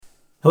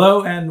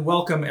Hello and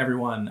welcome,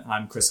 everyone.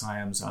 I'm Chris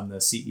Hyams. I'm the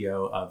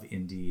CEO of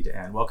Indeed,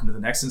 and welcome to the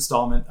next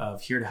installment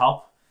of Here to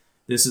Help.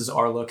 This is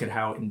our look at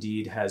how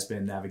Indeed has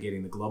been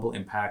navigating the global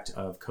impact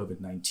of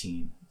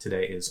COVID-19.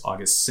 Today is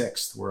August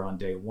 6th. We're on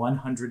day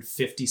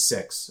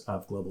 156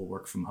 of global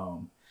work from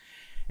home.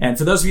 And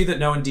for those of you that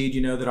know Indeed,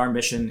 you know that our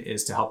mission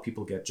is to help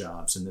people get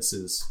jobs. And this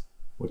is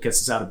what gets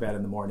us out of bed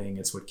in the morning.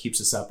 It's what keeps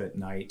us up at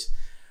night.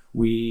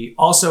 We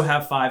also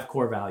have 5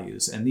 core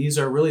values, and these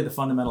are really the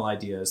fundamental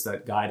ideas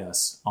that guide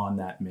us on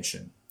that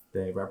mission.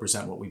 They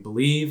represent what we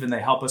believe, and they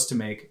help us to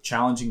make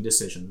challenging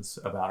decisions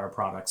about our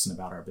products and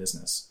about our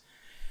business.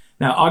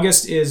 Now,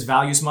 August is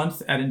Values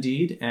Month at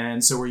Indeed,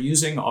 and so we're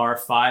using our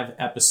 5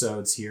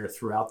 episodes here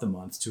throughout the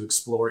month to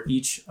explore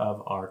each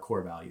of our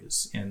core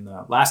values. In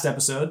the last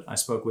episode, I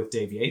spoke with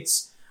Dave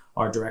Yates,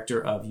 our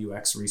Director of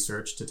UX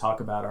Research, to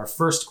talk about our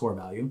first core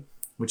value,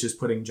 which is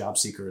putting job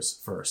seekers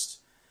first.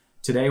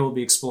 Today, we'll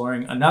be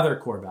exploring another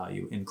core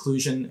value,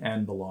 inclusion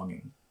and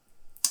belonging.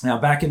 Now,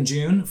 back in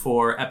June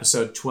for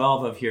episode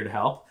 12 of Here to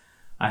Help,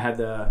 I had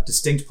the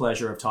distinct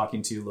pleasure of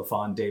talking to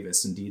LaFawn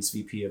Davis, Indeed's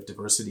VP of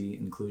Diversity,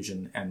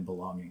 Inclusion, and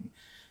Belonging.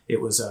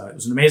 It was an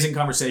amazing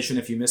conversation.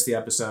 If you missed the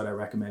episode, I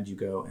recommend you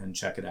go and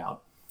check it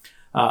out.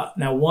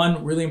 Now,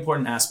 one really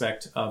important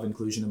aspect of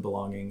inclusion and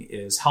belonging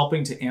is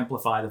helping to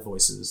amplify the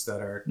voices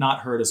that are not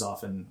heard as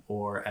often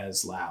or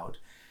as loud.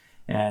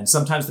 And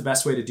sometimes the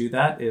best way to do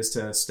that is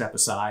to step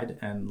aside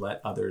and let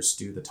others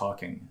do the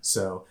talking.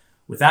 So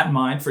with that in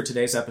mind, for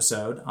today's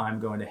episode, I'm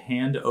going to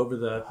hand over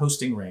the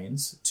hosting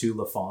reins to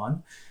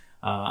LaFawn.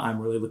 I'm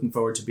really looking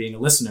forward to being a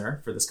listener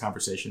for this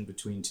conversation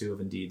between 2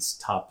 of Indeed's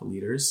top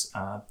leaders.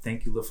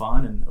 Thank you,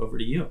 LaFawn, and over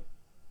to you.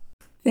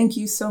 Thank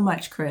you so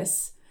much,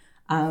 Chris.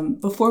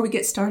 Before we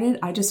get started,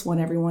 I just want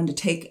everyone to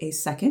take a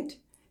second,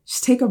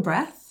 just take a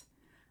breath.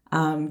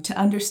 To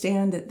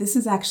understand that this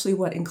is actually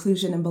what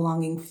inclusion and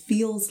belonging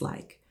feels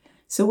like.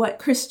 So what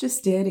Chris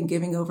just did in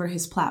giving over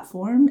his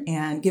platform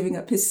and giving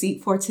up his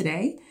seat for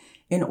today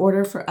in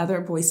order for other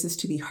voices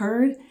to be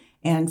heard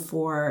and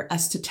for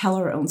us to tell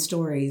our own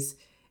stories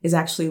is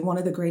actually one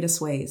of the greatest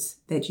ways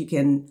that you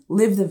can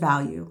live the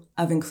value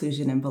of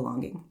inclusion and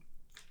belonging.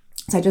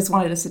 So I just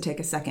wanted us to take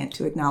a second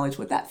to acknowledge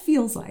what that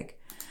feels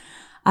like.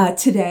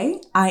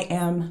 Today, I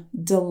am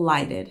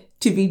delighted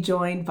to be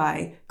joined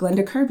by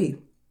Glenda Kirby,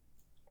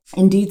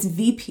 Indeed's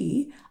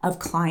VP of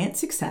Client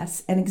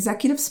Success and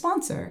Executive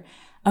Sponsor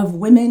of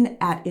Women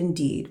at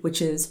Indeed,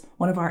 which is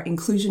one of our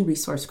inclusion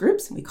resource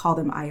groups, we call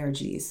them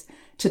IRGs,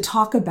 to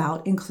talk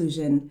about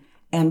inclusion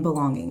and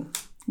belonging.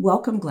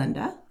 Welcome,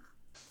 Glenda.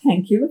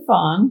 Thank you,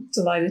 LaFawn.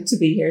 Delighted to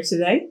be here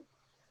today.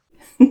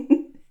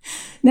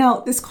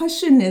 Now, this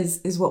question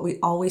is what we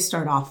always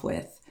start off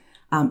with.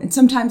 And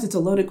sometimes it's a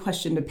loaded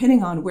question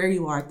depending on where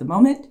you are at the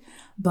moment.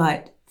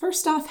 But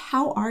first off,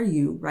 how are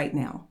you right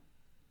now?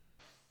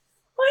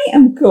 I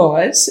am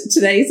good.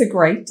 Today's a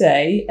great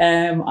day.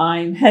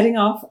 I'm heading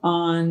off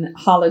on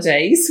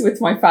holidays with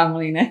my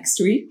family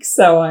next week,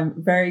 so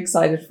I'm very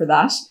excited for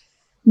that.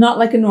 Not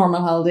like a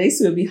normal holiday,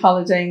 so we'll be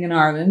holidaying in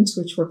Ireland,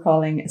 which we're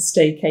calling a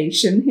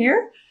staycation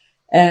here.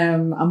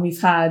 And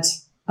we've had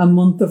a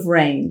month of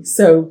rain,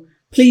 so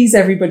please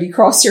everybody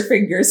cross your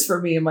fingers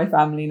for me and my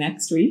family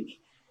next week.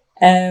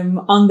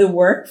 On the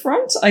work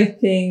front, I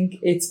think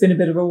it's been a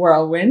bit of a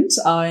whirlwind.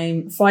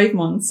 I'm 5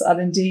 months at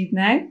Indeed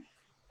now.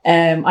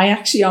 I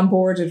actually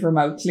onboarded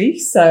remotely.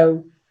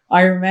 So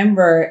I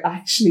remember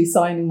actually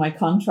signing my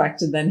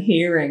contract and then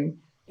hearing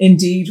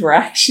Indeed we're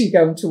actually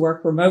going to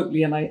work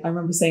remotely. And I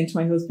remember saying to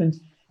my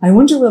husband, I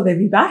wonder will they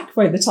be back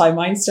by the time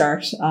I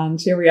start? And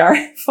here we are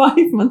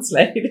 5 months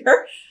later.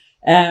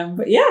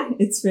 But yeah,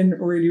 it's been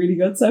really, really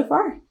good so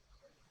far.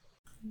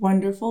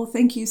 Wonderful.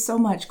 Thank you so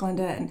much,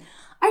 Glenda. And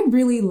I'd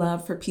really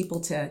love for people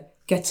to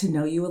get to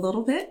know you a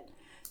little bit.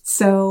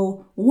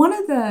 So one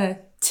of the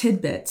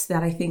tidbits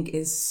that I think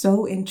is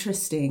so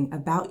interesting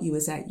about you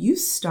is that you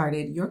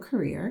started your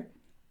career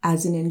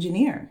as an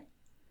engineer,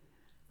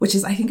 which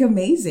is, I think,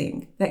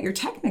 amazing that you're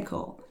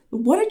technical.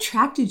 What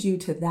attracted you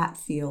to that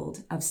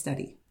field of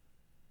study?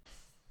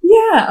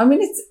 Yeah, I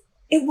mean,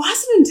 it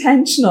wasn't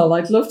intentional.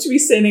 I'd love to be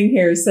sitting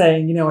here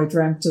saying, I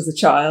dreamt as a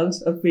child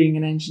of being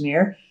an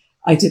engineer.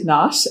 I did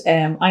not.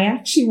 I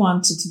actually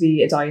wanted to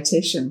be a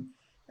dietitian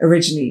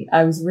originally.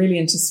 I was really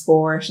into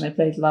sport and I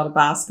played a lot of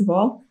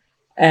basketball.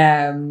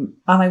 And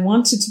I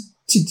wanted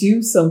to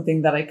do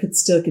something that I could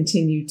still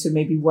continue to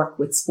maybe work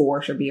with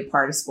sport or be a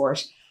part of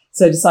sport.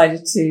 So I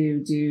decided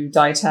to do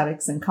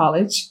dietetics in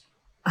college.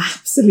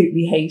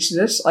 Absolutely hated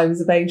it. I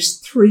was about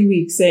 3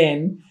 weeks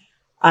in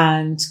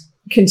and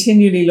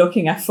continually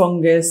looking at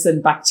fungus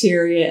and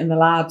bacteria in the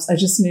labs. I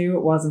just knew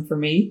it wasn't for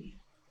me.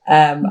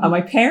 And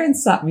my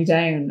parents sat me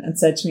down and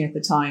said to me at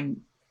the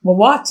time, well,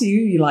 what do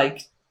you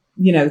like,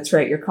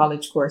 throughout your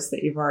college course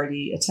that you've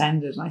already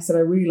attended? And I said, I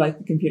really like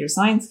the computer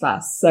science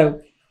class. So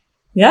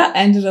yeah,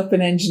 ended up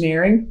in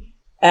engineering,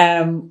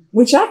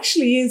 which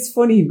actually is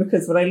funny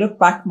because when I look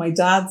back, my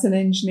dad's an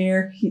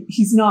engineer.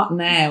 He's not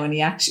now. And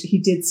he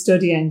did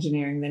study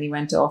engineering. Then he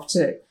went off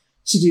to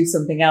do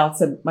something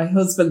else. And my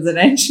husband's an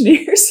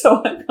engineer.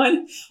 So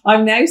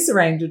I'm now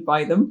surrounded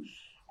by them.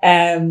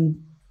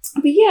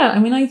 But yeah, I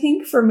mean, I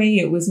think for me,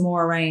 it was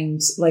more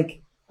around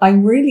like,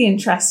 I'm really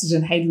interested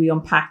in how do we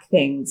unpack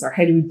things or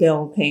how do we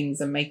build things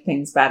and make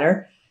things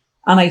better.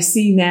 And I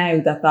see now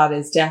that that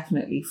is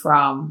definitely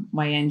from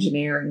my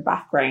engineering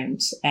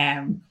background.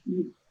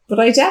 But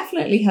I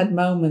definitely had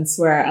moments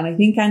where, and I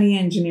think any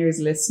engineers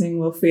listening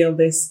will feel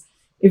this,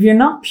 if you're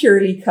not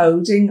purely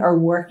coding or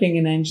working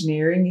in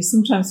engineering, you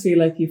sometimes feel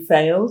like you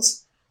failed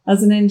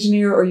as an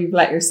engineer or you've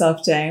let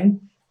yourself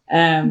down.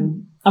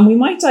 And we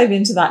might dive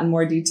into that in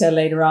more detail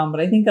later on,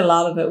 but I think a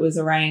lot of it was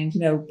around,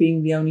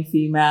 being the only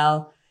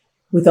female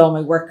with all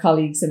my work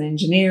colleagues in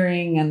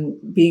engineering and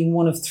being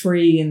one of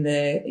 3 in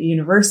the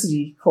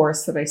university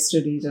course that I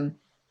studied. And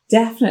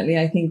definitely,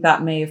 I think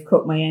that may have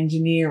cut my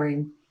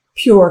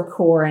pure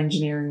core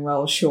engineering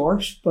role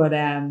short. But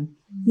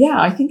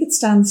I think it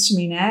stands to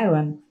me now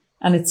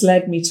and it's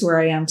led me to where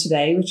I am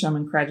today, which I'm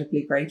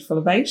incredibly grateful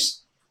about.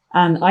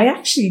 And I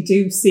actually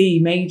do see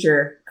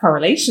major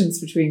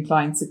correlations between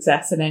client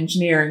success and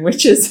engineering,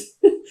 which is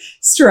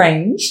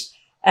strange.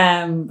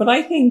 But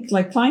I think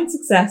like client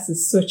success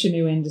is such a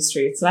new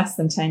industry. It's less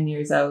than 10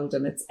 years old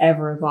and it's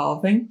ever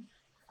evolving.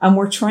 And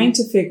we're trying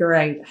to figure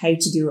out how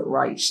to do it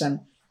right.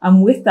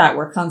 And with that,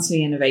 we're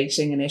constantly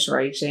innovating and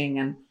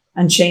iterating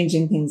and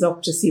changing things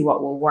up to see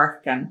what will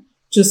work. And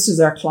just as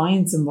our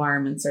clients'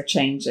 environments are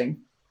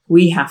changing,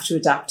 we have to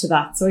adapt to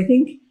that. So I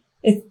think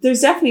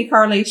there's definitely a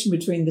correlation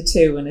between the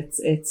two, and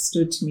it's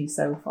stood to me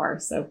so far.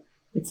 So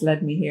it's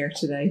led me here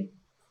today.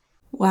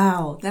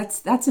 Wow,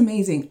 that's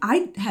amazing.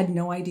 I had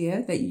no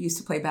idea that you used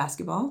to play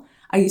basketball.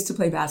 I used to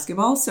play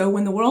basketball. So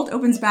when the world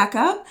opens back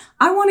up,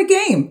 I want a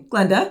game,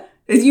 Glenda.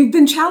 You've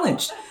been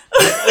challenged.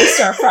 I'll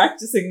start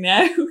practicing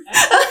now.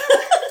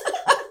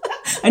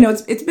 I know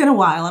it's been a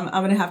while. I'm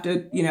going to have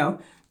to,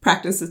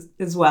 practice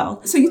as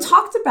well. So you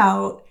talked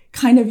about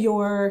kind of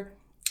your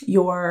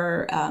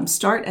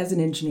start as an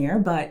engineer,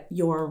 but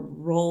your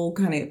role,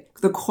 kind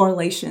of the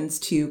correlations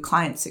to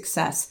client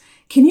success.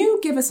 Can you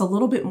give us a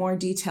little bit more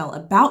detail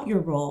about your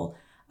role,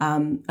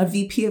 a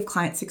VP of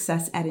Client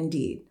Success at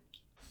Indeed?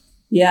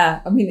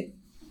 Yeah, I mean,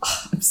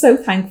 I'm so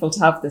thankful to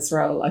have this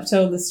role. I've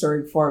told this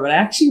story before, but I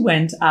actually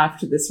went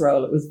after this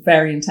role. It was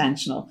very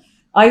intentional.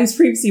 I was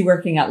previously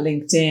working at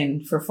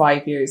LinkedIn for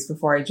 5 years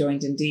before I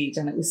joined Indeed,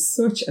 and it was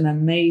such an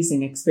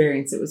amazing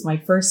experience. It was my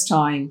first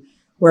time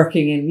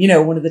working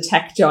in, one of the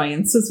tech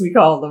giants, as we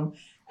call them.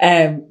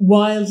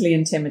 Wildly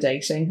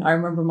intimidating. I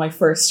remember my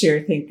first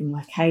year thinking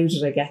like, how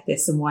did I get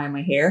this and why am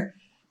I here?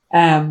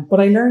 But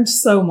I learned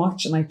so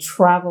much and I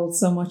traveled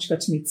so much,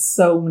 got to meet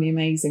so many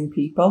amazing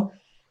people.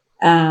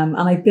 And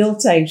I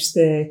built out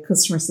the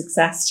customer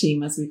success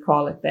team, as we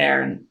call it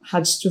there, and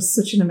had just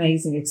such an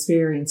amazing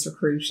experience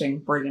recruiting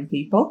brilliant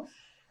people.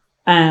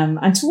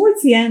 And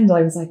towards the end,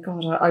 I was like,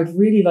 God, I'd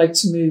really like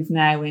to move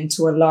now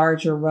into a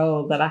larger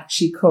role that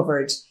actually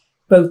covered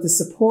both the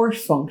support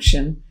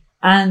function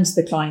and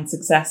the client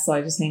success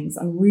side of things,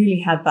 and really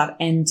had that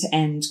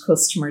end-to-end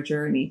customer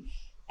journey.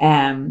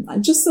 And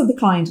just so the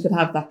client could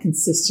have that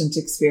consistent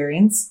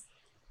experience.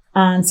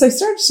 And so I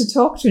started to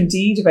talk to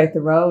Indeed about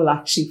the role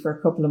actually for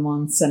a couple of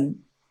months and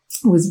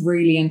was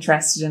really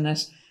interested in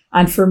it.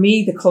 And for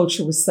me, the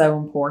culture was so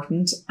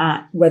important,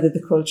 whether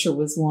the culture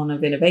was one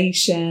of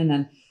innovation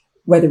and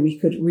whether we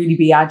could really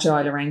be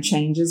agile around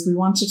changes we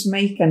wanted to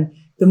make. And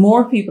the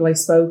more people I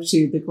spoke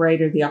to, the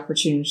greater the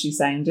opportunity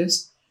sounded.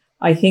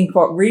 I think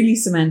what really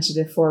cemented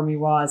it for me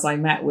was I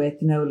met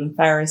with Nolan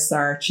Ferris,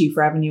 our Chief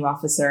Revenue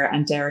Officer,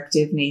 and Derek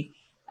Divney,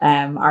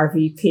 our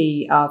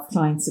VP of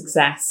Client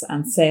Success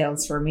and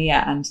Sales for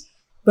EMEA. And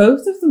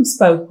both of them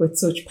spoke with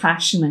such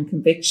passion and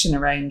conviction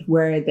around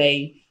where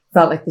they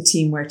felt like the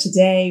team were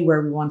today,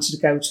 where we wanted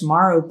to go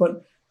tomorrow,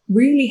 but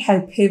really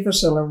how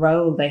pivotal a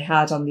role they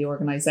had on the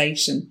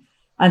organization.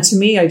 And to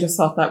me, I just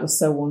thought that was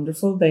so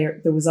wonderful. There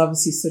was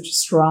obviously such a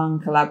strong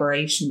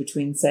collaboration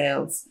between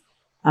sales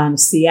and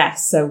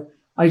CS. So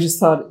I just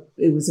thought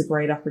it was a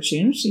great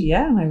opportunity.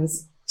 Yeah. And I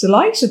was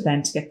delighted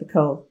then to get the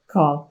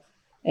call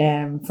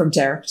from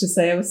Derek to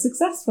say I was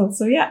successful.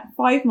 So yeah,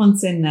 5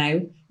 months in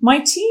now. My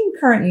team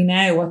currently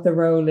now, what the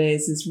role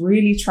is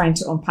really trying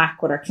to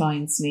unpack what our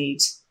clients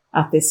need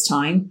at this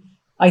time.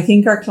 I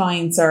think our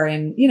clients are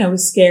in, a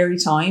scary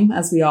time,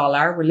 as we all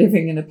are. We're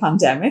living in a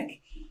pandemic.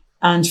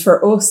 And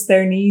for us,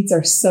 their needs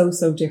are so,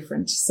 so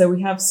different. So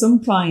we have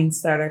some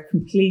clients that are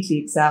completely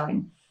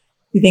excelling.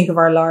 We think of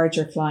our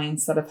larger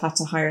clients that have had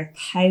to hire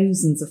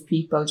thousands of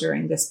people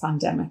during this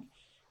pandemic.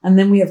 And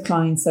then we have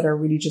clients that are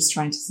really just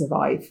trying to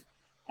survive.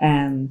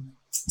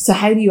 So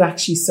how do you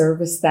actually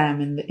service them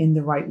in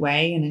the right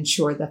way and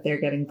ensure that they're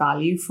getting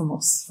value from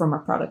us, from our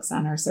products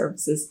and our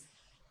services?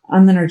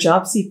 And then our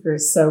job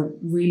seekers. So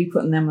really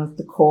putting them at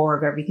the core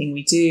of everything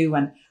we do.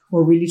 And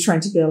we're really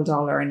trying to build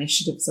all our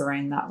initiatives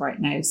around that right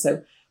now.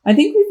 So I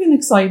think we've an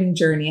exciting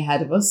journey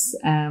ahead of us.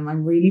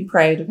 I'm really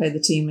proud of how the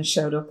team has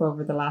showed up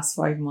over the last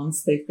 5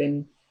 months. They've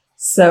been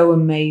so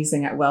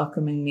amazing at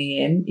welcoming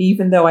me in.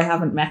 Even though I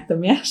haven't met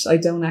them yet, I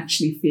don't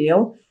actually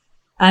feel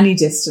any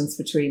distance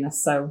between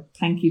us. So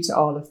thank you to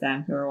all of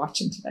them who are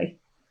watching today.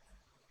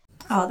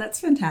 Oh, that's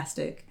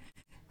fantastic.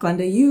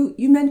 Glenda,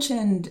 you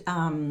mentioned,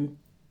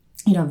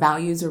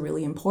 values are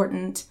really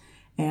important.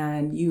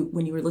 And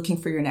when you were looking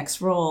for your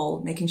next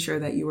role, making sure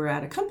that you were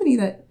at a company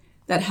that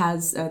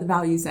has the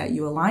values that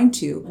you align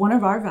to. One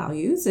of our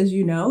values, as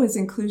you know, is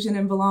inclusion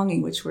and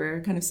belonging, which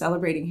we're kind of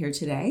celebrating here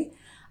today.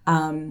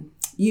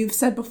 You've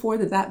said before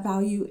that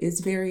value is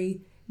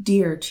very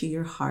dear to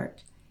your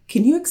heart.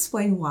 Can you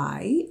explain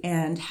why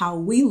and how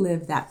we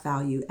live that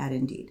value at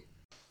Indeed?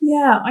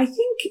 Yeah, I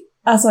think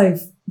as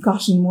I've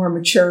gotten more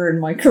mature in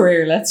my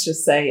career, let's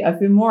just say,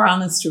 I've been more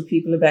honest with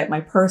people about my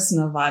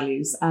personal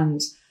values. And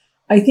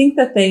I think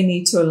that they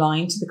need to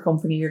align to the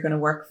company you're going to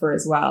work for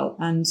as well.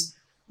 And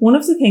one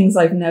of the things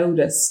I've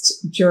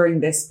noticed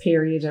during this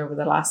period over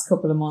the last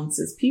couple of months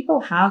is people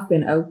have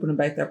been open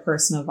about their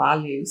personal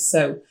values.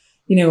 So,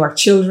 our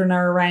children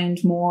are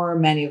around more.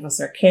 Many of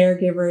us are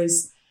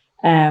caregivers.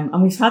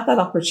 And we've had that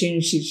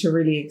opportunity to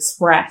really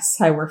express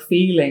how we're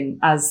feeling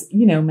as,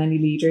 many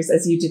leaders,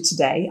 as you did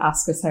today,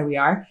 ask us how we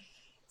are.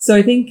 So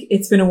I think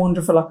it's been a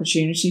wonderful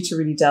opportunity to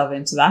really delve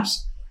into that.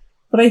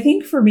 But I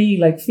think for me,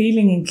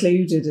 feeling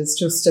included is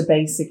just a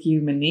basic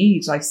human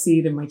need. I see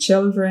it in my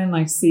children.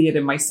 I see it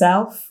in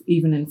myself,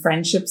 even in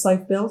friendships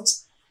I've built.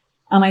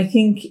 And I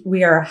think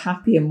we are a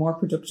happy and more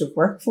productive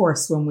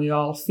workforce when we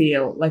all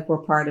feel like we're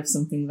part of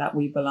something that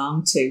we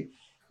belong to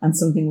and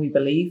something we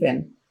believe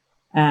in.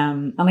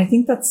 And I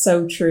think that's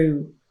so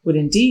true with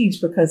Indeed,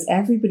 because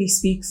everybody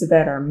speaks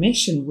about our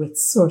mission with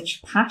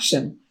such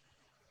passion.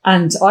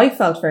 And I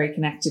felt very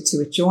connected to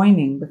it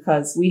joining,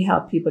 because we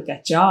help people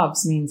get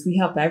jobs means we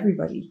help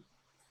everybody.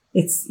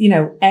 It's,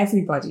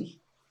 everybody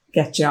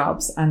get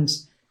jobs. And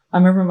I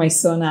remember my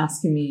son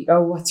asking me,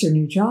 "Oh, what's your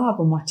new job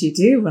and what do you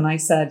do?" And I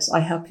said, "I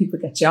help people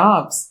get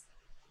jobs."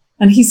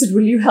 And he said,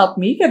 "Will you help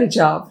me get a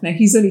job?" Now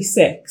he's only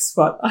 6,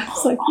 but I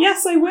was like,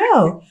 "Yes, I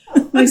will."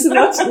 And I said,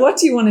 what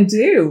do you want to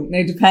do?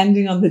 Now,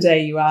 depending on the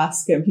day you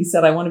ask him, he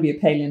said, "I want to be a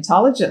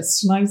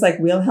paleontologist." And I was like,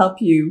 "We'll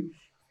help you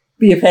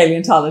be a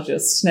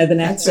paleontologist." Now, the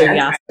next day we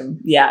asked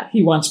him,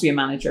 he wanted to be a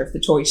manager of the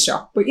toy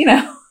shop, but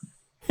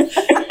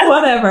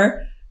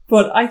whatever.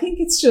 But I think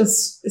it's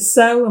just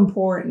so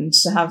important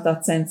to have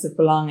that sense of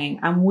belonging.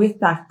 And with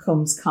that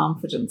comes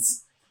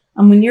confidence.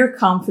 And when you're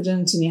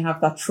confident and you have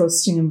that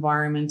trusting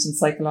environment and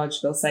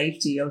psychological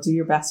safety, you'll do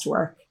your best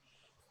work.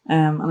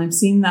 And I'm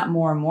seeing that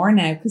more and more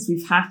now, because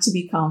we've had to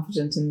be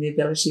confident in the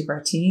ability of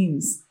our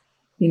teams.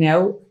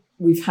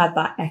 We've had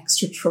that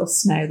extra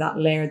trust now, that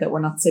layer that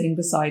we're not sitting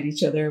beside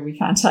each other. We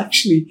can't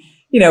actually,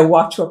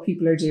 watch what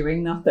people are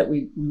doing. Not that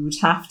we would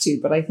have to,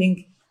 but I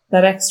think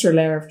that extra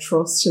layer of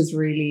trust has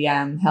really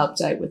helped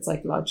out with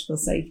psychological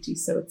safety.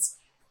 So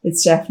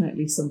it's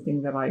definitely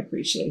something that I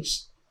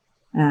appreciate.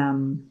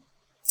 And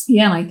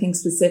I think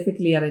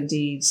specifically at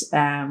Indeed,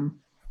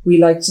 we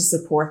like to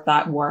support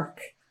that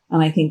work.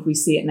 And I think we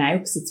see it now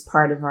because it's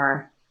part of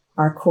our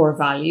core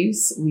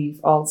values. We've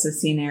also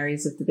seen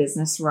areas of the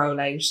business roll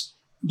out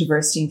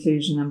diversity,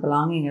 inclusion and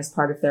belonging as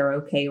part of their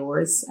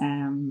OKRs.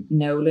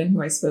 Nolan,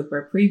 who I spoke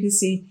about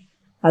previously,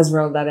 has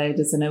rolled that out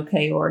as an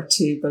OKR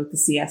to both the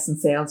CS and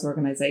sales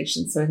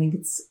organizations. So I think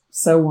it's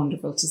so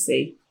wonderful to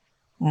see.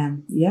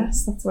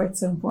 Yes, that's why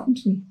it's so important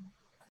to me.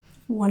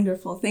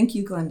 Wonderful. Thank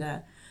you,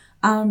 Glenda.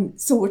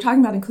 So we're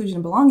talking about inclusion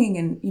and belonging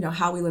and,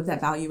 how we live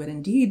that value at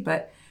Indeed,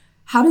 but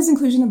how does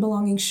inclusion and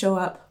belonging show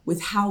up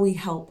with how we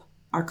help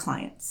our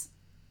clients?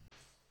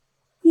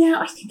 Yeah,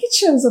 I think it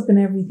shows up in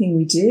everything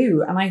we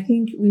do. And I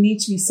think we need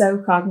to be so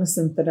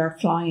cognizant that our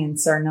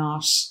clients are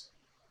not,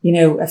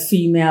 a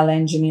female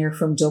engineer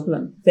from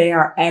Dublin. They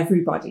are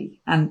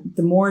everybody. And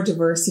the more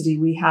diversity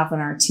we have in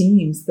our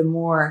teams, the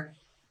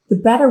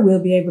better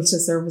we'll be able to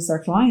service our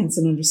clients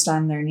and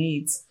understand their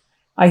needs.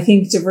 I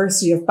think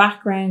diversity of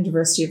background,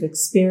 diversity of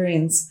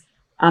experience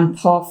and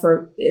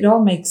it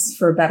all makes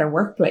for a better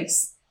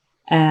workplace.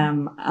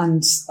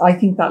 And I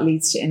think that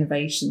leads to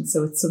innovation.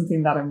 So it's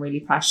something that I'm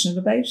really passionate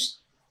about.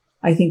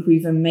 I think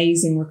we've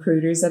amazing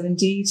recruiters at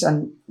Indeed,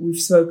 and we've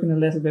spoken a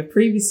little bit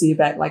previously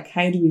about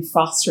how do we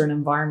foster an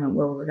environment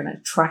where we're going to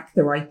attract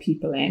the right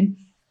people in.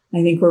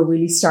 I think we're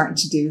really starting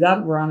to do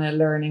that. We're on a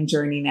learning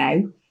journey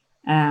now.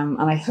 And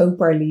I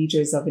hope our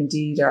leaders of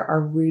Indeed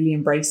are really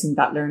embracing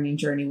that learning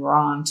journey we're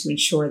on to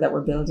ensure that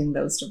we're building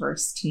those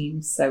diverse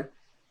teams. So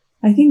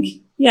I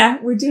think,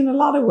 we're doing a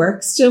lot of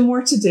work, still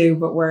more to do,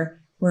 but we're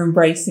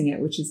embracing it,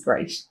 which is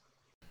great.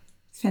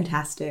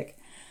 Fantastic.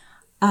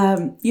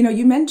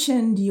 You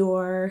mentioned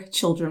your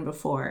children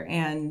before,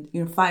 and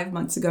 5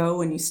 months ago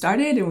when you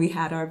started and we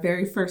had our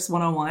very first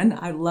one-on-one,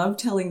 I love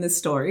telling this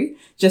story,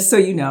 just so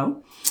you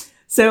know.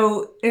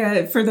 So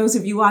for those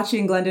of you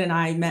watching, Glenda and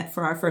I met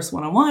for our first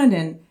one-on-one,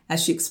 and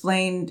as she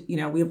explained,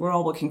 we were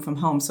all working from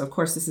home, so of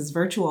course this is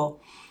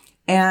virtual.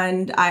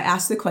 And I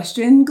asked the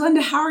question,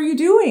 "Glenda, how are you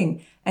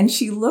doing?" And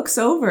she looks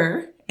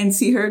over and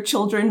see her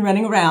children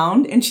running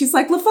around. And she's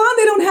like, "LaFawn,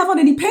 they don't have on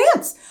any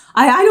pants.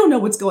 I don't know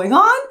what's going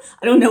on.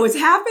 I don't know what's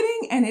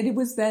happening." And it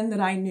was then that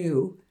I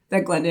knew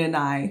that Glenda and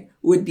I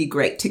would be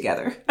great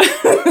together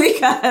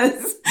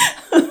because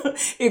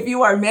if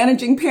you are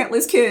managing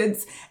pantless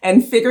kids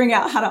and figuring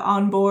out how to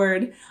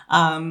onboard,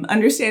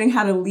 understanding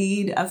how to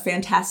lead a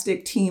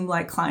fantastic team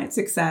like Client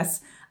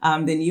Success,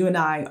 then you and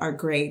I are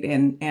great.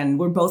 And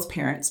we're both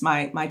parents.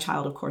 My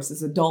child, of course,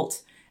 is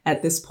adult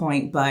at this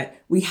point, but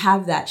we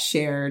have that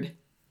shared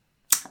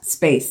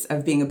space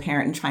of being a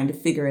parent and trying to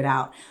figure it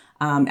out.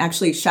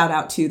 Actually, shout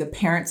out to the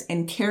Parents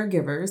and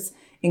Caregivers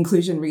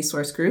Inclusion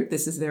Resource Group.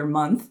 This is their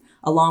month,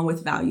 along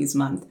with Values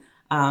Month.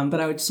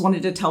 But I just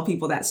wanted to tell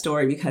people that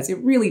story because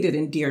it really did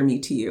endear me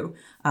to you.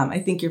 I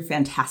think you're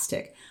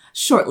fantastic.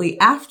 Shortly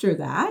after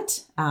that,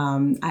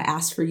 I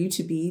asked for you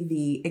to be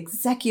the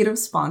executive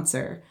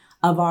sponsor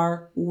of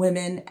our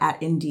Women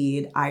at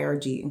Indeed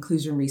IRG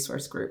Inclusion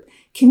Resource Group.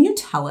 Can you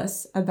tell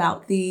us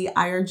about the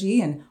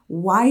IRG and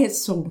why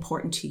it's so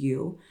important to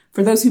you,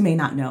 for those who may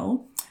not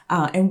know,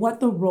 and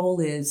what the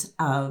role is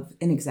of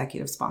an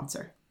executive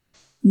sponsor?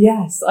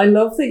 Yes, I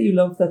love that you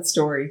love that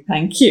story.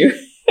 Thank you.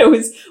 It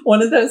was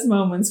one of those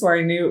moments where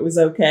I knew it was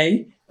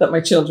okay that my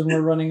children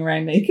were running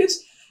around naked.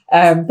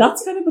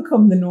 That's kind of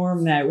become the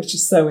norm now, which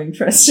is so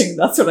interesting.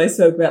 That's what I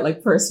spoke about,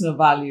 like personal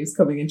values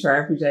coming into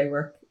our everyday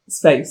work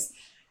space.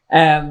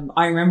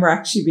 I remember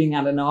actually being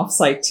at an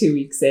offsite 2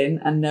 weeks in,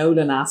 and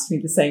Nolan asked me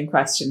the same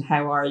question,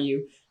 how are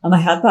you? And I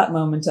had that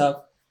moment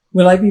of,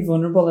 will I be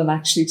vulnerable and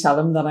actually tell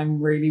him that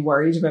I'm really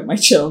worried about my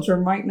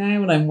children right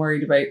now and I'm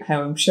worried about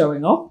how I'm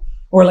showing up?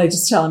 Or will I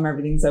just tell him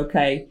everything's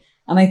okay?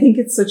 And I think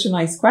it's such a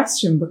nice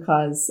question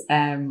because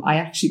I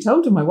actually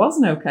told him I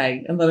wasn't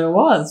okay and that I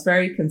was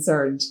very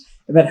concerned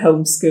about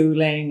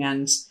homeschooling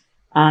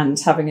and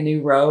having a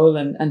new role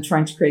and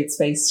trying to create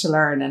space to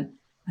learn. And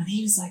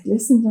he was like,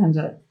 listen,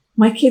 Glenda,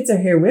 my kids are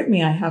here with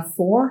me. I have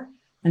 4.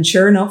 And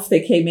sure enough,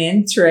 they came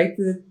in throughout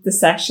the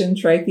session,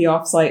 throughout the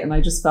offsite. And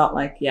I just felt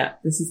like, yeah,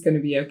 this is going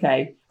to be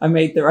okay. I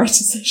made the right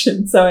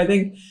decision. So I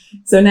think,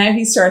 so now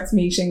he starts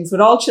meetings,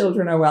 but all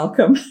children are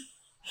welcome.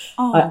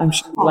 I'm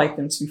sure I'd like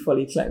them to be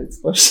fully clothed,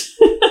 but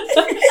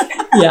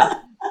yeah.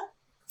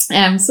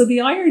 So the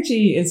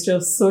IRG is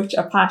just such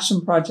a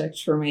passion project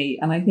for me.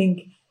 And I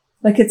think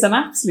like it's an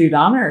absolute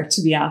honor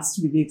to be asked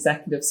to be the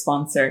executive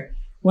sponsor.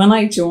 When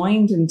I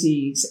joined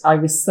Indeed, I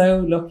was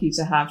so lucky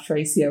to have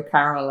Tracy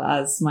O'Carroll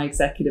as my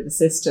executive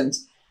assistant.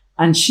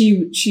 And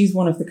she's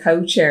one of the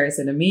co-chairs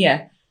in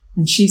EMEA.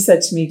 And she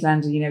said to me,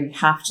 Glenda, you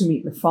have to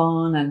meet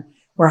LaFawn, and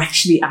we're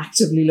actually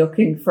actively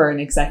looking for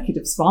an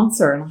executive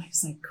sponsor. And I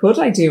was like, could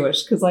I do it?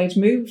 Because I'd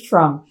moved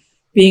from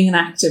being an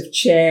active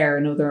chair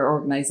in other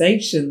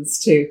organizations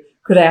to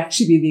could I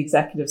actually be the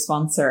executive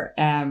sponsor?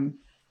 And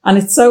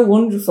it's so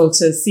wonderful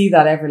to see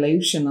that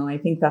evolution. And I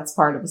think that's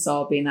part of us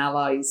all being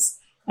allies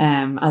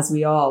as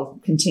we all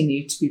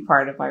continue to be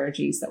part of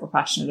IRGs that we're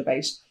passionate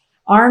about.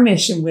 Our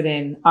mission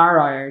within our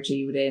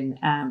IRG, within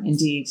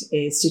Indeed,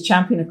 is to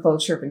champion a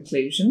culture of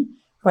inclusion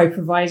by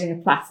providing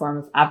a platform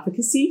of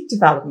advocacy,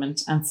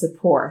 development and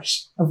support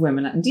of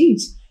women at Indeed.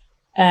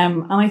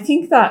 And I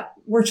think that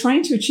we're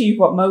trying to achieve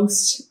what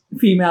most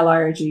female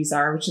IRGs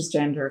are, which is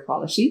gender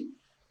equality.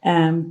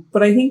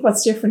 But I think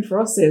what's different for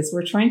us is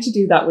we're trying to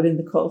do that within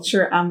the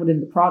culture and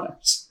within the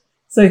product.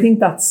 So I think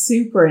that's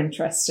super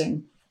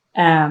interesting,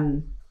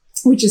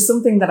 which is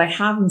something that I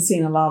haven't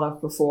seen a lot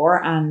of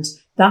before. And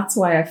that's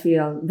why I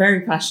feel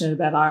very passionate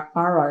about our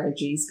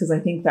IRGs, because I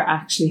think they're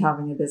actually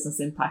having a business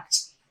impact,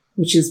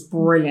 which is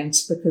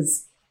brilliant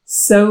because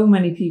so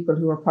many people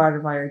who are part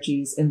of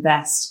IRGs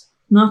invest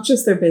not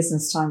just their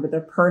business time, but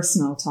their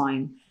personal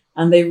time.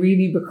 And they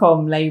really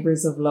become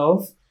labours of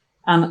love.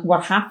 And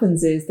what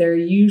happens is they're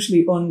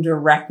usually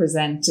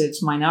underrepresented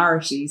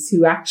minorities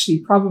who actually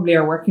probably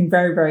are working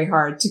very, very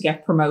hard to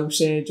get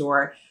promoted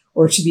or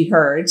to be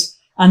heard.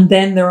 And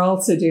then they're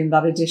also doing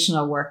that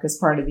additional work as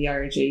part of the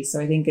IRG. So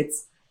I think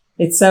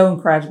it's so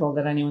incredible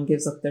that anyone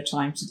gives up their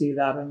time to do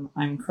that. And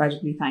I'm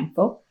incredibly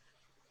thankful.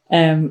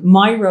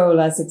 My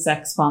role as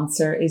exec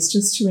sponsor is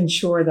just to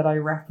ensure that I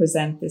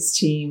represent this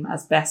team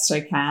as best I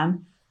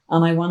can.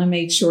 And I want to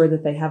make sure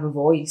that they have a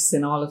voice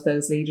in all of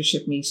those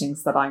leadership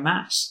meetings that I'm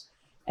at.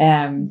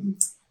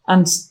 And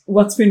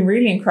what's been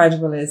really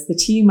incredible is the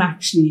team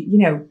actually,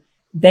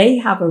 they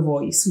have a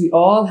voice. We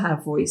all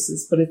have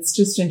voices, but it's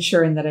just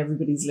ensuring that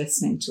everybody's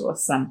listening to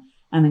us and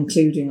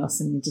including us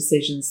in the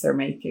decisions they're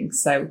making.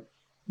 So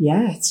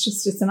yeah,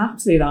 it's an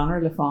absolute honor,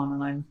 LaFawn,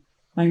 and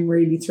I'm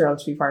really thrilled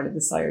to be part of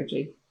this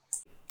IRG.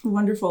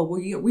 Wonderful.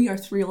 We are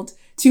thrilled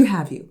to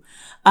have you.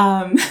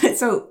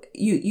 So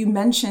you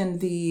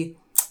mentioned the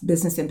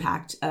business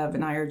impact of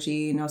an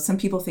IRG. Some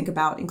people think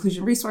about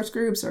inclusion resource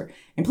groups or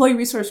employee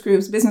resource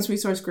groups, business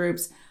resource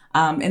groups,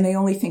 and they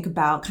only think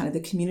about kind of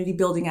the community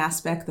building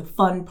aspect, the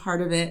fun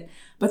part of it,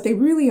 but they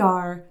really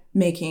are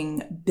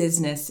making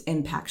business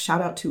impact.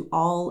 Shout out to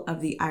all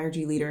of the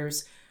IRG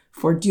leaders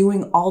for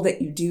doing all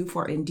that you do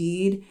for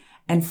Indeed,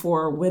 and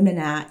for Women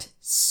at,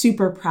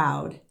 super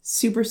proud,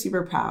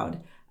 super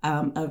proud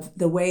of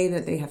the way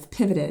that they have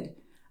pivoted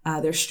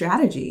their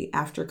strategy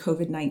after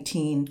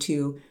COVID-19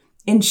 to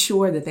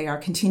ensure that they are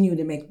continuing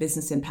to make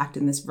business impact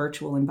in this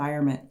virtual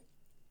environment.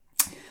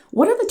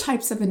 What are the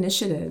types of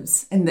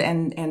initiatives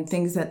and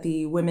things that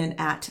the Women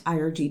at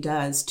IRG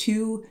does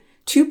to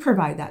to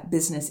provide that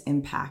business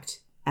impact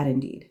at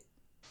Indeed?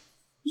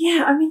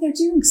 Yeah, I mean, they're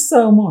doing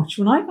so much.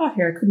 When I got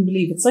here, I couldn't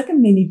believe it's like a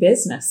mini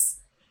business.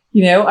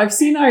 You know, I've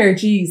seen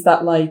IRGs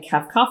that like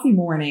have coffee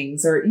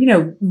mornings or, you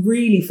know,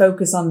 really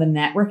focus on the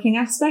networking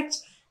aspect,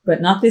 but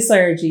not this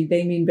IRG.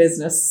 They mean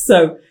business.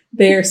 So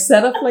they're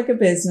set up like a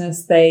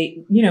business.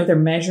 They, you know, they're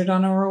measured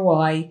on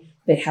ROI.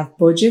 They have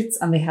budgets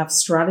and they have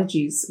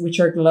strategies, which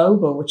are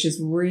global, which is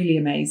really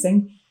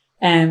amazing.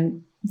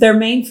 And their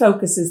main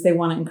focus is they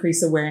want to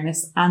increase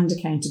awareness and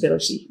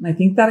accountability. And I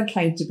think that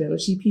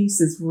accountability piece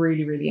is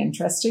really, really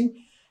interesting.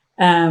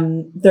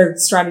 Their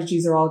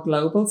strategies are all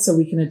global, so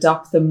we can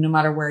adopt them no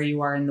matter where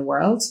you are in the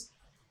world.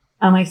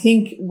 And I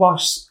think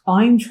what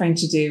I'm trying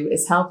to do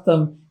is help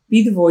them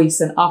be the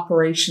voice and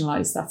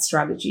operationalize that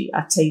strategy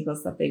at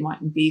tables that they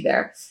mightn't be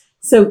there.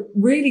 So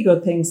really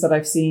good things that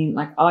I've seen,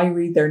 like I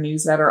read their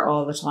newsletter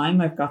all the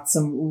time. I've got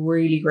some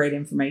really great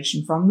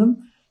information from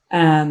them.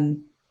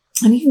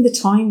 And even the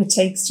time it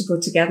takes to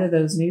put together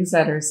those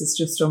newsletters is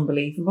just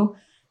unbelievable.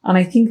 And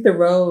I think the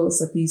roles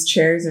that these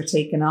chairs are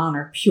taking on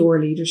are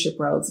pure leadership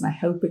roles. And I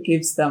hope it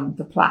gives them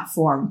the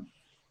platform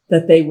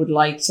that they would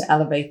like to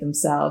elevate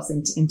themselves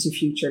into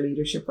future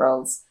leadership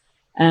roles.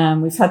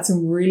 We've had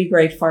some really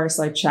great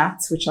fireside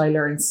chats, which I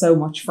learned so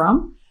much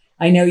from.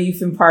 I know you've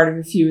been part of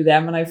a few of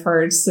them and I've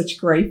heard such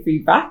great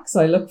feedback.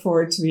 So I look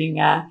forward to being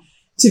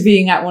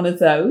at one of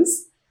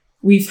those.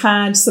 We've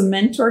had some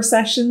mentor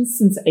sessions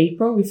since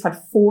April. We've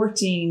had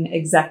 14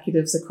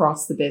 executives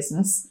across the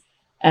business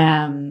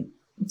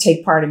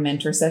take part in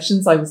mentor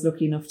sessions. I was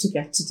lucky enough to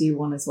get to do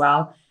one as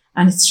well.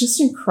 And it's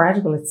just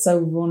incredible. It's so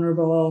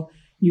vulnerable.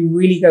 You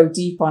really go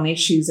deep on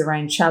issues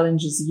around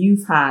challenges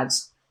you've had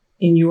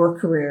in your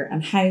career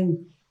and how,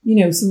 you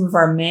know, some of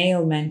our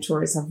male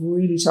mentors have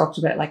really talked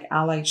about like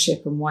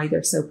allyship and why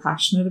they're so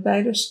passionate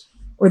about it.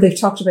 Or they've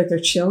talked about their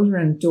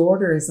children,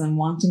 daughters, and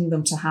wanting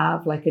them to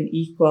have like an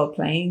equal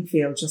playing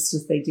field, just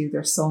as they do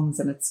their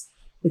sons. And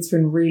it's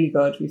been really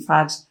good. We've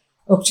had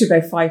up to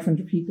about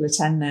 500 people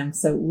attend them.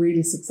 So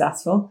really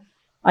successful.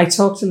 I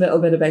talked a little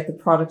bit about the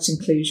product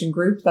inclusion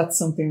group. That's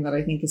something that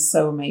I think is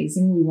so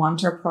amazing. We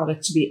want our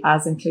product to be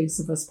as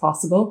inclusive as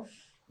possible.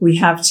 We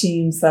have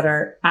teams that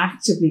are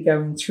actively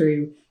going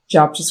through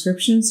job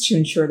descriptions to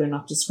ensure they're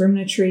not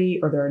discriminatory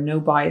or there are no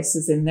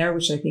biases in there,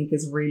 which I think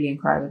is really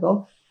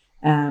incredible.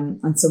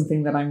 And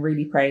something that I'm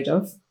really proud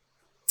of.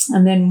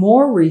 And then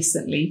more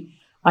recently,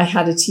 I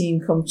had a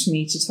team come to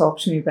me to talk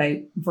to me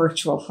about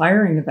virtual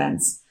hiring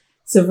events.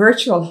 So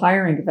virtual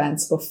hiring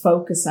events will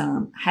focus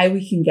on how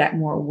we can get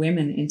more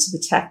women into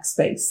the tech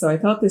space. So I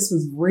thought this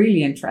was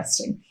really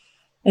interesting.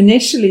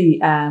 Initially,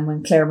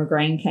 when Claire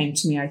McGrain came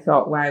to me, I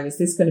thought, wow, is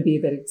this going to be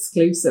a bit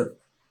exclusive?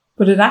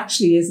 But it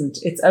actually isn't.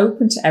 It's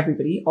open to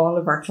everybody, all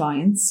of our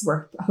clients.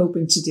 We're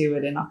hoping to do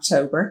it in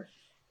October.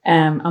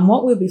 And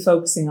what we'll be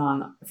focusing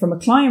on from a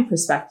client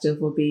perspective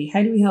will be,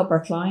 how do we help our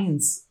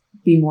clients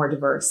be more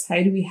diverse?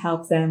 How do we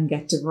help them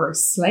get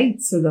diverse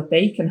slates so that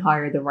they can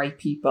hire the right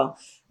people,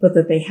 but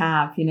that they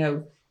have, you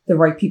know, the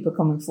right people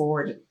coming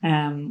forward?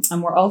 And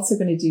we're also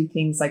going to do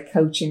things like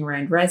coaching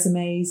around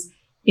resumes,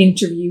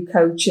 interview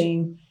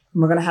coaching.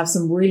 And we're going to have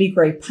some really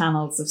great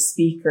panels of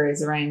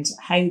speakers around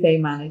how they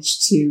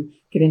manage to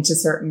get into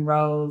certain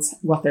roles,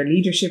 what their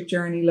leadership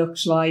journey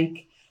looks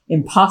like,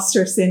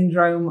 imposter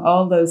syndrome,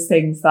 all those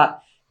things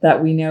that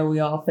we know we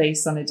all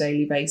face on a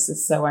daily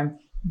basis. So I'm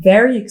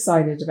very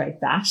excited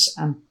about that.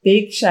 And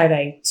big shout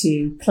out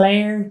to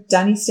Claire,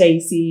 Danny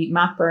Stacey,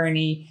 Matt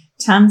Burney,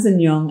 Tamsin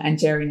Young and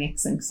Jerry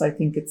Nixon, because I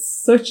think it's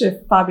such a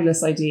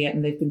fabulous idea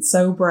and they've been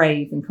so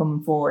brave in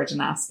coming forward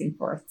and asking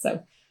for it.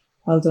 So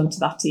well done to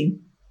that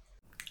team.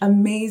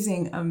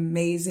 Amazing,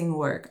 amazing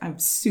work. I'm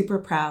super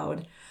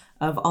proud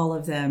of all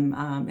of them.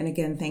 And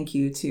again, thank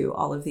you to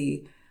all of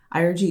the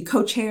IRG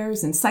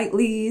co-chairs and site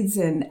leads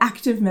and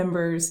active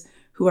members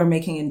who are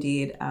making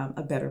Indeed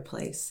a better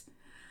place.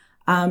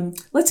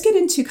 Let's get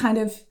into kind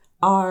of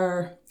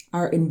our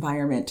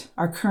environment,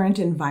 our current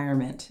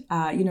environment.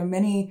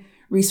 Many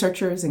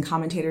researchers and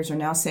commentators are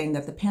now saying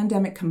that the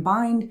pandemic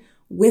combined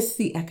with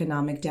the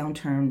economic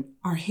downturn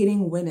are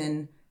hitting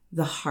women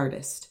the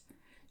hardest.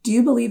 Do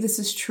you believe this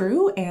is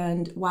true?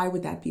 And why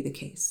would that be the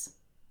case?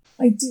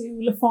 I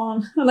do,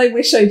 LaFawn, and I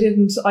wish I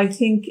didn't. I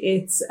think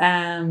it's,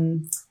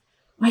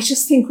 I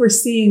just think we're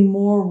seeing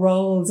more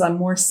roles and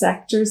more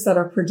sectors that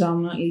are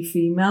predominantly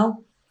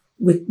female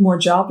with more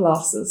job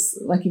losses.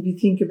 Like if you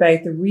think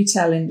about the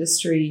retail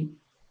industry,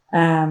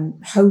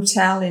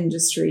 hotel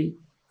industry,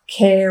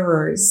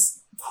 carers,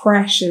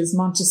 creches,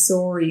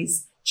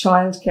 Montessori's,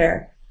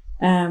 childcare,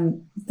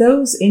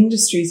 those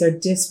industries are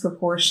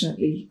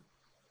disproportionately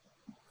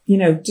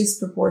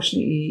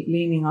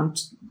leaning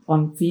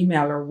on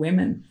female or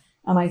women.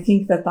 And I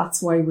think that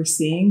that's why we're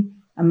seeing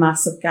a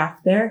massive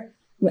gap there.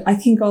 I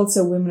think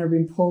also women are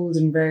being pulled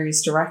in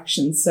various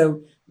directions.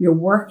 So you're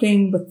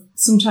working, but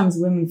sometimes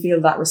women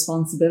feel that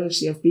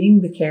responsibility of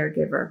being the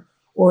caregiver,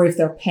 or if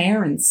they're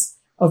parents,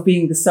 of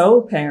being the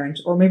sole parent,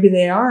 or maybe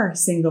they are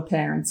single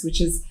parents, which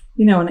is,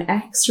 an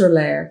extra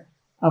layer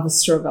of a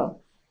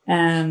struggle.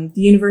 The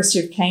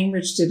University of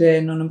Cambridge did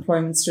an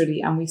unemployment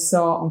study, and we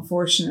saw,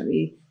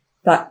 unfortunately,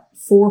 that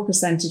 4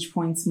 percentage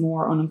points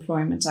more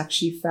unemployment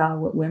actually fell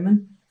with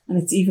women.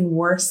 And it's even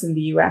worse in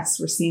the US.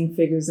 We're seeing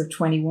figures of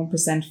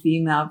 21%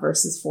 female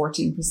versus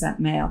 14%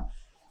 male.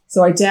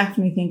 So I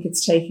definitely think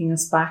it's taking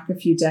us back a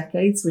few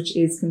decades, which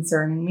is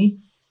concerning me.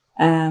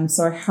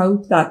 So I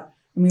hope that,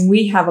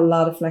 we have a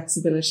lot of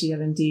flexibility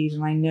at Indeed,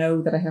 and I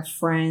know that I have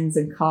friends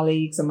and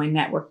colleagues on my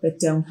network that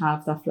don't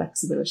have that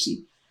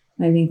flexibility.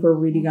 And I think we're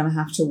really going to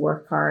have to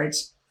work hard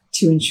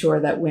to ensure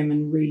that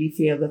women really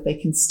feel that they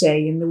can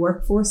stay in the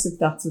workforce if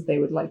that's what they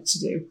would like to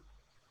do.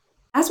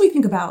 As we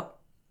think about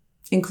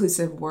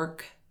inclusive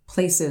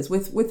workplaces,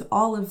 with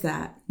all of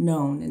that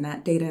known and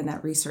that data and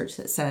that research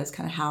that says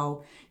kind of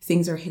how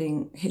things are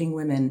hitting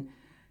women,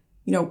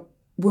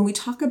 when we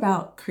talk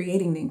about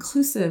creating the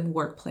inclusive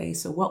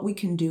workplace, so what we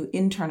can do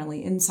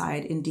internally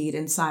inside Indeed,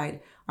 inside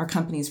our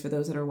companies, for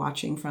those that are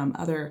watching from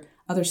other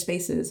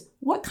spaces,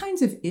 what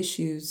kinds of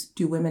issues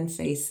do women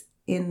face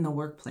in the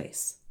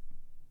workplace?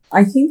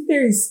 I think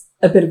there's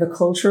a bit of a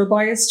cultural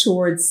bias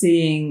towards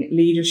seeing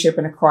leadership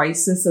in a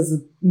crisis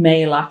as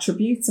male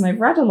attributes. And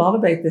I've read a lot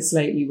about this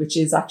lately, which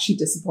is actually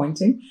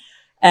disappointing,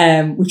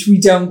 which we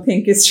don't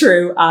think is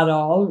true at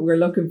all. We're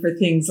looking for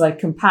things like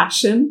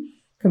compassion,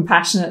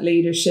 compassionate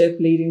leadership.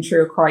 Leading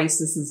through a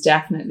crisis is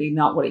definitely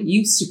not what it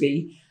used to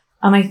be.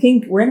 And I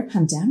think we're in a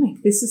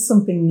pandemic. This is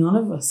something none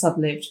of us have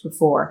lived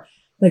before.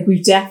 Like,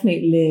 we've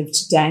definitely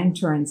lived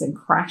downturns and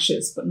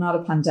crashes, but not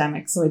a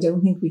pandemic. So I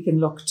don't think we can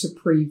look to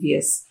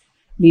previous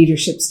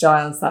leadership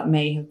styles that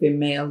may have been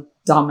male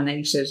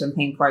dominated and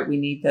think, right, we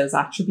need those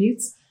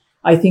attributes.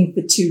 I think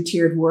the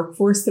two-tiered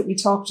workforce that we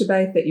talked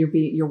about, that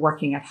you're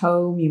working at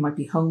home, you might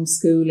be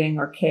homeschooling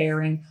or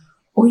caring,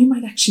 or you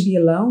might actually be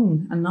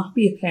alone and not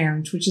be a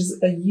parent, which is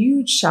a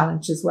huge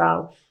challenge as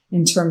well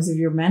in terms of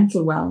your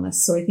mental wellness.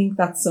 So I think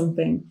that's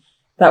something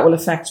that will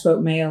affect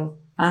both male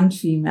and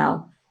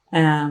female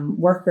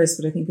workers,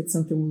 but I think it's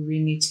something we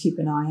really need to keep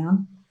an eye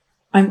on.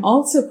 I'm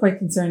also quite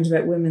concerned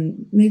about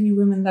women, maybe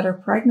women that are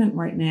pregnant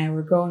right now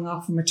or going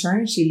off on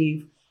maternity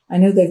leave. I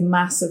know they've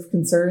massive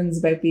concerns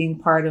about being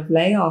part of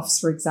layoffs,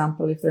 for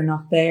example, if they're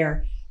not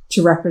there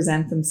to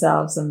represent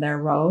themselves and their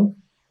role.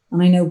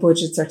 And I know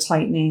budgets are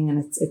tightening, and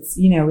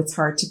it's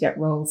hard to get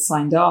roles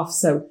signed off.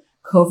 So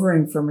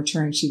covering for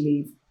maternity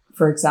leave,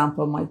 for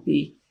example, might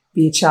be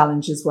a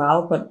challenge as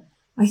well. But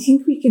I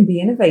think we can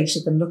be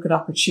innovative and look at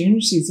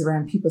opportunities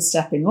around people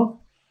stepping up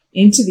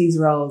into these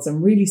roles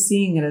and really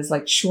seeing it as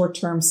like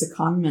short-term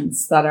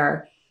secondments that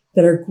are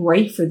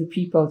great for the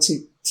people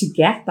to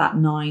get that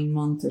 9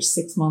 month or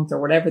 6 month or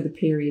whatever the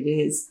period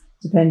is,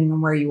 depending on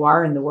where you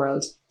are in the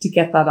world, to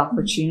get that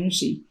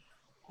opportunity.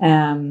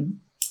 And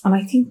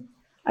I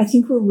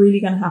think we're really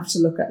going to have to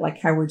look at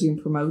like how we're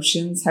doing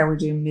promotions, how we're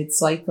doing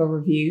mid-cycle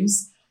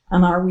reviews,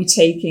 and are we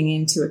taking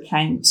into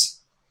account,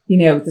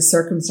 the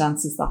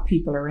circumstances that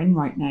people are in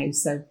right now.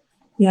 So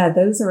yeah,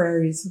 those are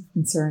areas of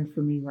concern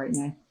for me right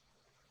now.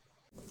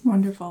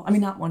 Wonderful. I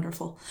mean, not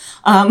wonderful.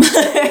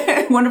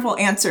 Wonderful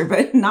answer,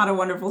 but not a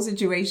wonderful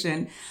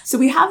situation. So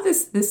we have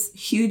this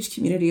huge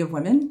community of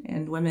women,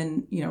 and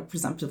women,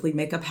 presumptively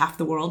make up half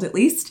the world at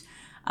least,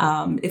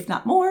 if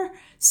not more.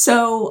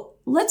 So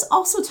let's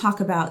also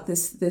talk about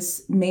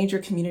this major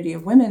community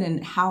of women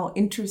and how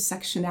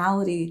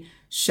intersectionality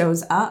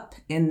shows up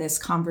in this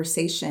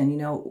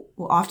conversation.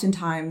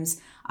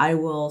 Oftentimes I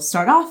will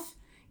start off,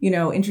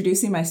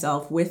 introducing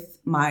myself with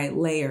my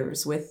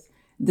layers, with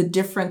the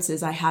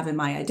differences I have in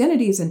my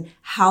identities and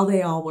how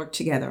they all work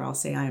together. I'll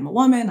say I am a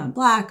woman, I'm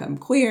Black, I'm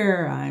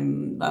queer,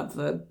 I'm of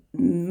a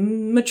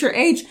mature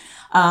age,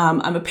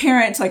 I'm a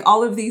parent, like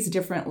all of these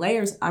different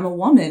layers. I'm a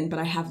woman, but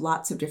I have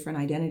lots of different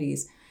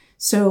identities.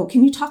 So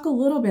can you talk a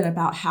little bit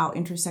about how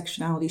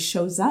intersectionality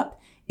shows up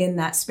in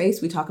that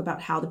space? We talk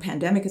about how the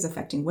pandemic is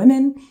affecting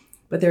women,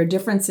 but there are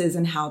differences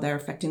in how they're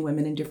affecting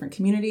women in different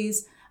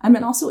communities. And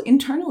also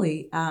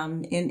internally,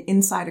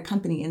 inside a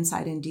company,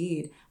 inside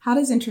Indeed. How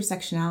does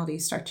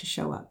intersectionality start to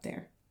show up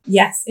there?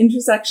 Yes,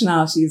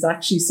 intersectionality is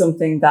actually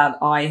something that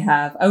I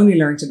have only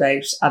learned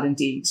about at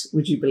Indeed,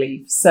 would you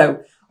believe?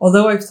 So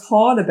although I've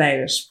thought about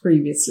it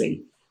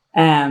previously,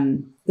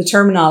 the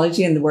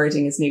terminology and the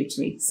wording is new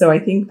to me. So I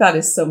think that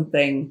is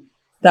something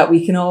that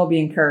we can all be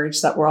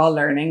encouraged that we're all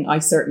learning. I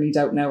certainly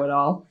don't know it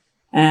all,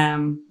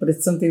 but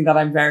it's something that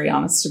I'm very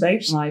honest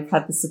about. And I've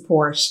had the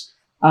support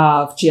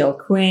of Jill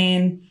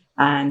Quinn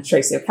and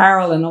Tracy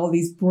O'Carroll and all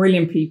these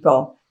brilliant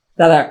people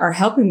that are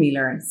helping me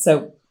learn.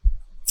 So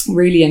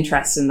really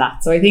interested in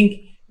that. So I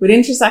think with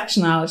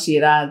intersectionality,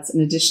 it adds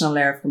an additional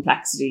layer of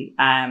complexity.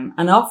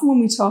 And often when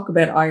we talk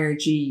about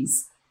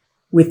IRGs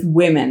with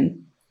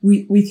women,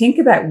 we think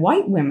about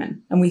white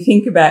women, and we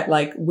think about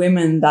like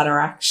women that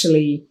are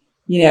actually,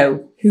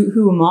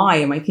 who am I?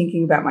 Am I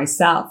thinking about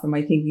myself? Am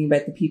I thinking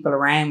about the people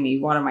around me?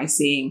 What am I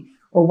seeing?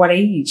 Or what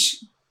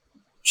age,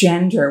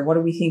 gender, what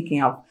are we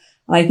thinking of?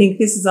 And I think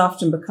this is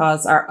often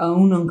because our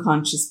own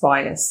unconscious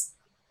bias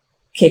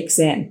kicks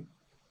in.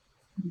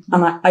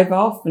 And I've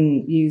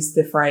often used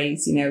the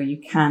phrase,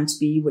 you can't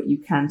be what you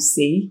can't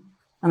see.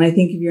 And I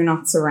think if you're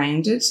not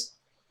surrounded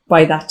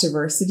by that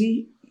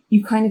diversity,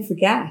 you kind of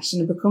forget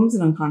and it becomes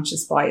an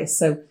unconscious bias.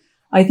 So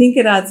I think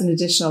it adds an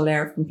additional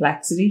layer of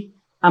complexity.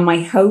 And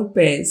my hope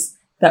is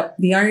that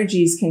the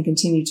IRGs can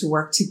continue to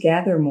work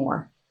together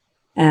more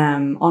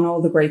on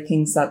all the great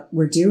things that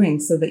we're doing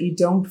so that you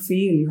don't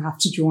feel you have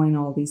to join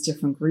all these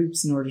different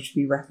groups in order to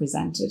be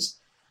represented.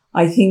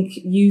 I think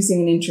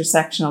using an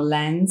intersectional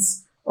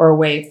lens or a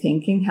way of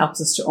thinking helps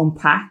us to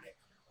unpack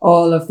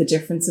all of the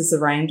differences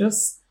around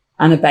us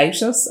and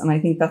about us. And I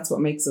think that's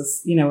what makes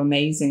us,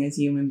 amazing as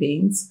human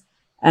beings.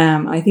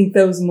 I think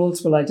those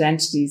multiple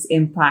identities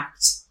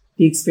impact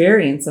the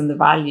experience and the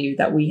value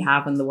that we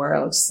have in the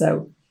world.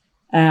 So,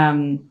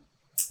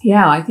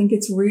 I think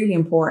it's really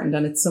important,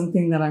 and it's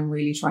something that I'm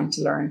really trying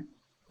to learn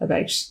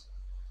about.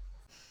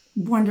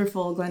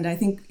 Wonderful, Glenda. I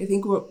think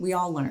we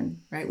all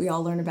learn, right? We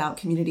all learn about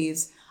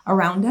communities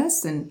around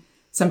us, and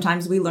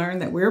sometimes we learn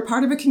that we're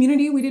part of a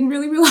community we didn't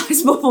really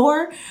realize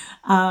before,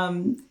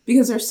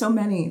 because there's so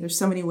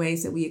many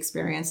ways that we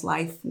experience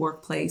life,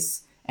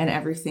 workplace, and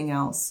everything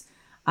else.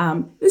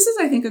 This is,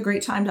 I think, a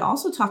great time to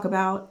also talk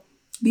about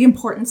the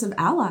importance of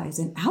allies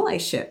and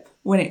allyship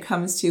when it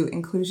comes to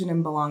inclusion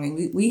and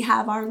belonging. We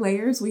have our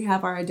layers, we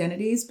have our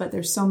identities, but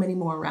there's so many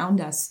more around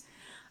us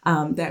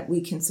that we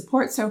can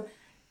support. So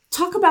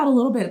talk about a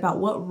little bit about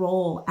what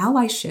role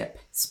allyship,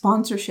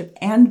 sponsorship,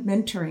 and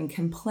mentoring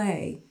can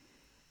play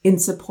in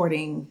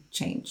supporting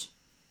change.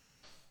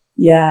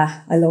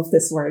 Yeah, I love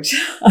this word.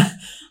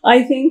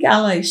 I think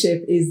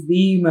allyship is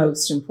the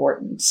most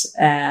important.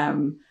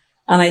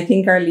 And I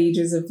think our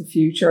leaders of the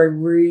future, I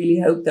really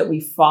hope that we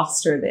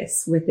foster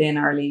this within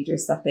our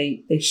leaders, that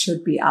they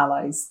should be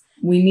allies.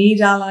 We need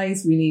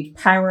allies. We need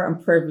power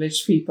and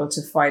privileged people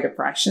to fight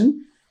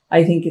oppression.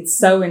 I think it's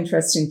so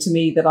interesting to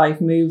me that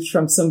I've moved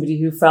from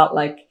somebody who felt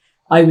like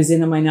I was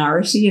in a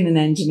minority in an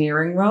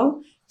engineering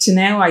role to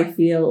now I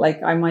feel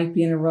like I might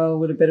be in a role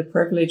with a bit of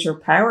privilege or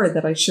power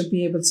that I should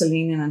be able to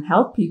lean in and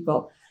help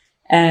people.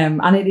 And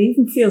it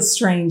even feels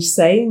strange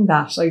saying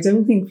that. I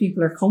don't think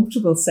people are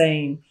comfortable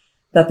saying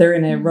that they're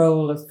in a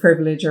role of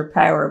privilege or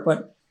power,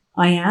 but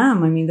I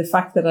am. I mean, the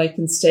fact that I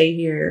can stay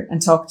here and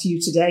talk to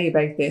you today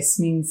about this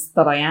means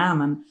that I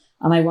am, and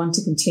I want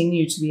to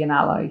continue to be an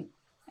ally.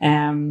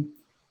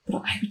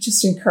 But I would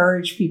just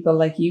encourage people,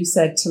 like you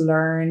said, to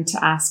learn,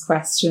 to ask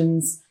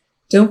questions.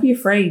 Don't be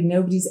afraid.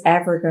 Nobody's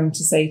ever going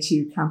to say to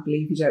you, can't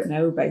believe you don't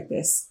know about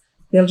this.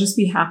 They'll just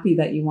be happy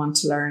that you want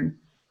to learn.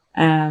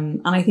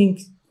 And I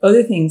think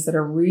other things that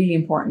are really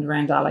important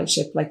around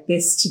allyship, like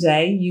this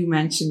today, you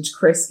mentioned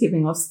Chris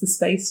giving us the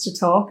space to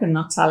talk and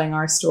not telling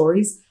our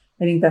stories.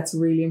 I think that's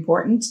really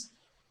important.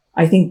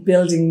 I think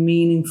building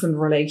meaningful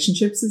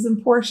relationships is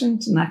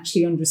important, and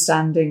actually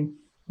understanding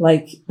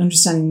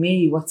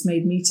me, what's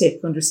made me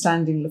tick,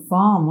 understanding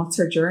LaFawn, what's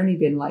her journey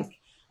been like.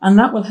 And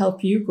that will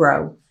help you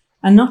grow,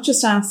 and not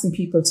just asking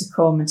people to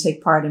come and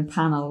take part in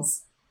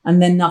panels and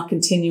then not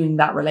continuing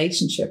that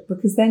relationship,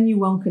 because then you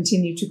won't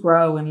continue to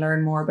grow and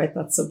learn more about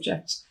that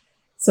subject.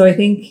 So I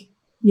think,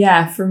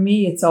 for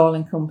me, it's all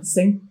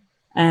encompassing.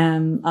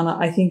 And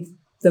I think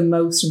the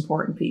most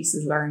important piece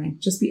is learning.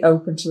 Just be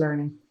open to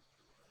learning.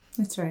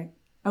 That's right.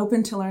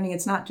 Open to learning.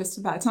 It's not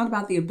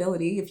about the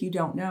ability. If you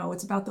don't know,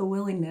 it's about the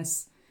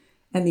willingness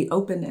and the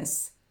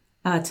openness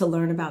to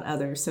learn about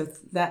others. So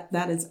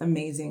that is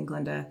amazing,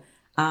 Glenda.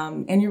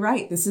 And you're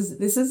right. This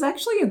is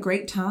actually a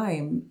great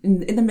time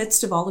in the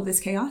midst of all of this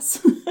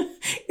chaos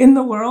in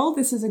the world.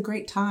 This is a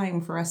great time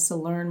for us to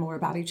learn more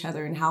about each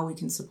other and how we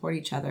can support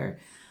each other,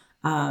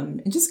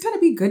 and just kind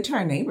of be good to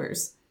our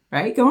neighbors,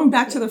 right? Going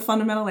back to the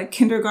fundamental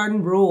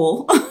kindergarten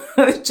rule,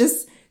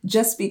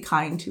 just be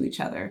kind to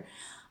each other.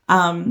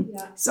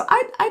 So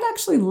I'd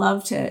actually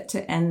love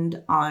to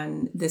end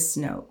on this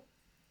note.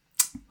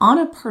 On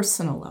a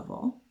personal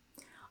level,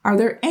 are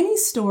there any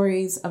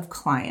stories of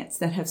clients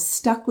that have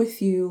stuck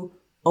with you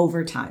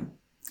over time?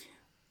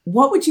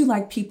 What would you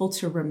like people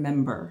to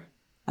remember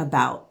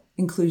about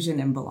inclusion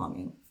and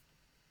belonging?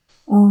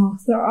 Oh,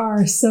 there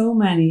are so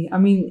many. I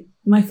mean,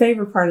 my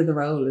favorite part of the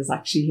role is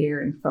actually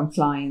hearing from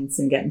clients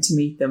and getting to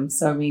meet them.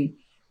 So, I mean,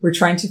 we're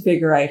trying to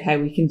figure out how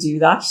we can do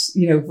that,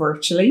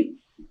 virtually.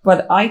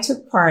 But I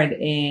took part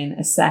in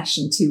a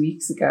session 2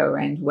 weeks ago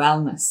around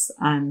wellness,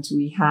 and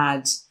we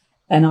had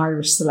an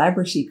Irish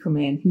celebrity come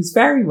in who's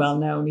very well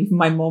known. Even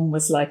my mum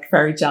was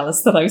very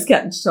jealous that I was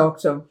getting to talk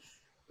to him.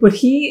 But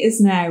he is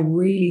now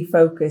really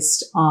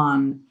focused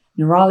on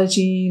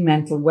neurology,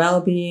 mental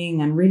well-being,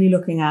 and really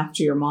looking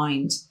after your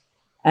mind.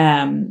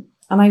 And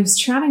I was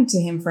chatting to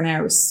him for an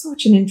hour. It was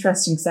such an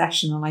interesting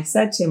session. And I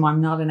said to him,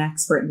 I'm not an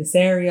expert in this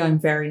area. I'm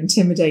very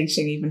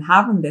intimidating even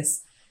having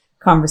this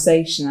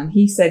conversation. And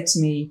he said to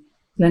me,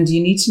 Glenda,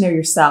 you need to know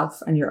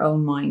yourself and your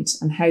own mind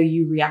and how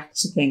you react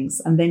to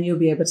things, and then you'll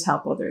be able to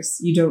help others.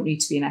 You don't need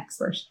to be an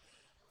expert.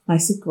 And I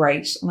said,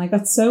 great. And I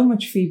got so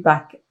much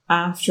feedback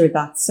after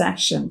that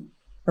session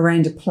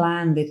around a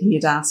plan that he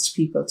had asked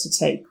people to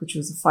take, which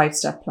was a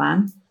 5-step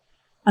plan.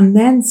 And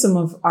then some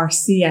of our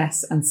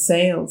CS and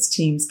sales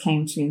teams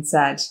came to me and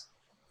said,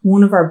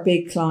 one of our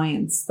big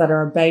clients that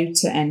are about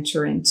to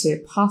enter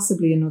into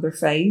possibly another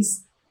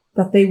phase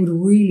that they would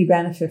really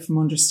benefit from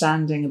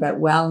understanding about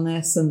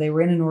wellness, and they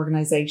were in an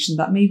organization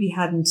that maybe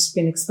hadn't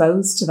been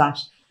exposed to that.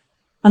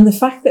 And the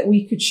fact that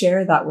we could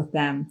share that with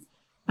them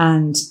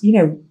and,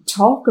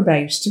 talk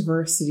about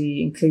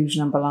diversity,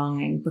 inclusion and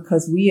belonging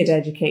because we had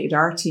educated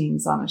our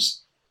teams on it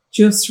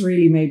just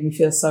really made me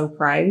feel so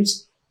proud.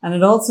 And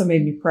it also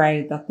made me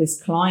proud that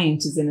this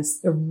client is in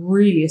a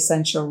really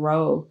essential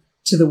role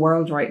to the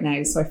world right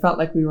now. So I felt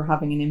like we were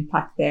having an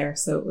impact there.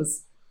 So it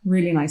was a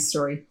really nice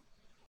story.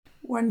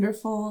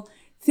 Wonderful.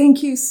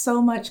 Thank you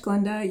so much,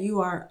 Glenda.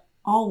 You are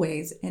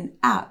always an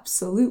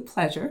absolute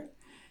pleasure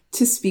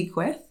to speak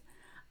with.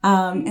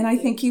 And I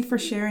thank you for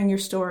sharing your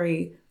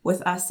story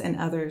with us and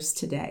others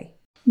today.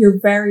 You're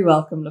very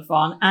welcome,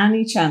 LaFawn.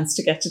 Any chance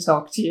to get to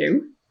talk to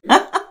you.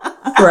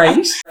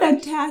 Great.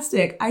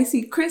 Fantastic. I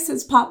see Chris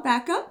has popped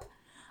back up.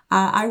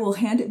 I will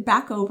hand it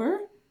back over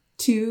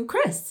to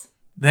Chris.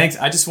 Thanks.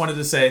 I just wanted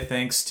to say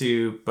thanks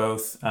to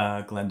both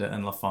Glenda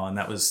and LaFawn.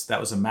 That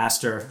was a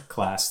master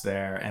class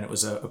there, and it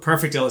was a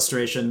perfect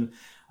illustration.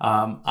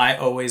 I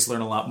always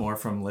learn a lot more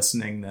from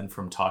listening than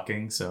from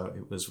talking, so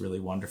it was really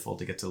wonderful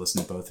to get to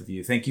listen to both of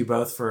you. Thank you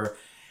both for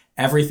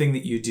everything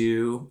that you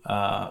do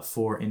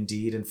for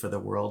Indeed and for the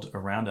world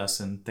around us,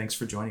 and thanks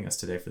for joining us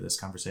today for this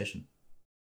conversation.